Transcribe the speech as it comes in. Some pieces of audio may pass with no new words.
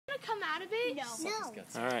come out of it?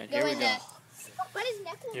 No. All right, here we go. But his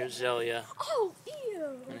neck will. Here's Zelia. Oh,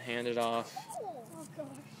 ew. And hand it off. Oh, gosh.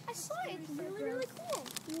 I saw it. It's really, really cool.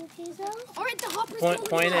 All right, the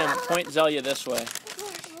hopper's Point Zelia this way.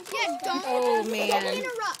 Yeah, don't. Oh, man. Don't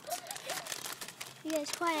interrupt. You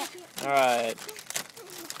guys quiet. All right.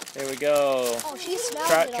 Here we go. Oh, she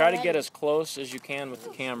smells it Try to get as close as you can with the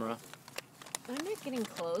camera. I'm not getting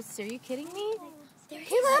close. Are you kidding me?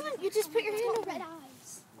 Caleb, you just put your hand over red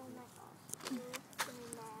eyes.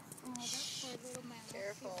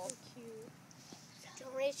 Careful.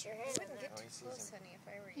 Don't raise your hand. I wouldn't get too close, honey, if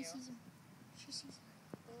I were you. She sees him.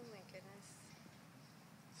 Oh my goodness.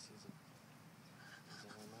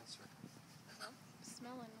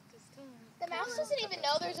 Smelling with his tongue. The mouse doesn't even know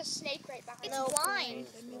there's a snake right behind it. It's blind.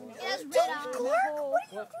 It has red eyes. Clark, what are you What?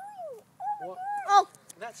 doing? What? Oh.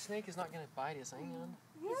 That snake is not going to bite his hand.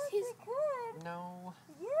 Yes, it could. No.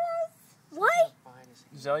 Yes. What? Bite his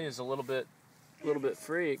hand. Zelia's a little bit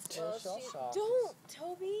freaked. Don't,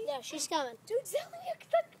 Toby. Yeah, she's coming. Dude, Zelia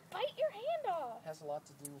could bite your hand off. Has a lot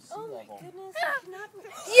to do with sea Oh my level. goodness.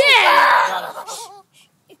 Yeah!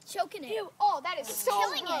 It's choking it. Ew, oh, that is so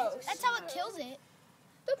killing gross. it. That's how it kills it.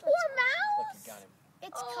 The poor Look, mouse. you got him.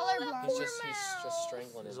 It's Oh, colorblind. He's just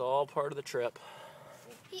strangling This is him. all part of the trip.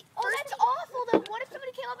 Oh, that's awful. Then what if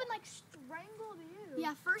somebody came up and like strangled you?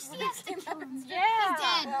 Yeah, first he has to kill him. Yeah. He's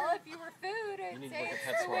dead. Well, if you were food, You I'd need to say look at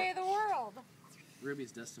it's the PetSmart. way of the world.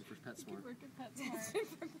 Ruby's destined for PetSmart. Work at PetSmart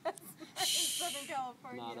in Southern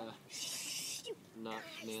California. Not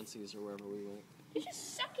Nancy's or wherever we went. He's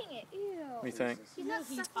just sucking it. Ew. What do you think? He's not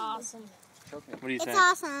He's sucking awesome. Choking. What do you It's think?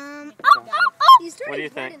 awesome. What do you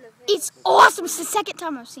think? It's awesome. It's the second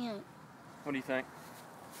time I've seen it. What do you think?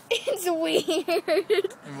 It's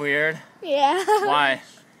weird. Weird. Yeah. Why?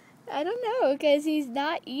 I don't know, because he's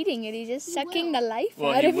not eating it. He's just sucking the life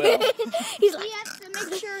Well, out he of will. it. He's like, He has to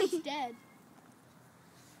make sure he's dead.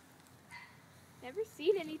 Never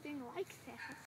seen anything like that.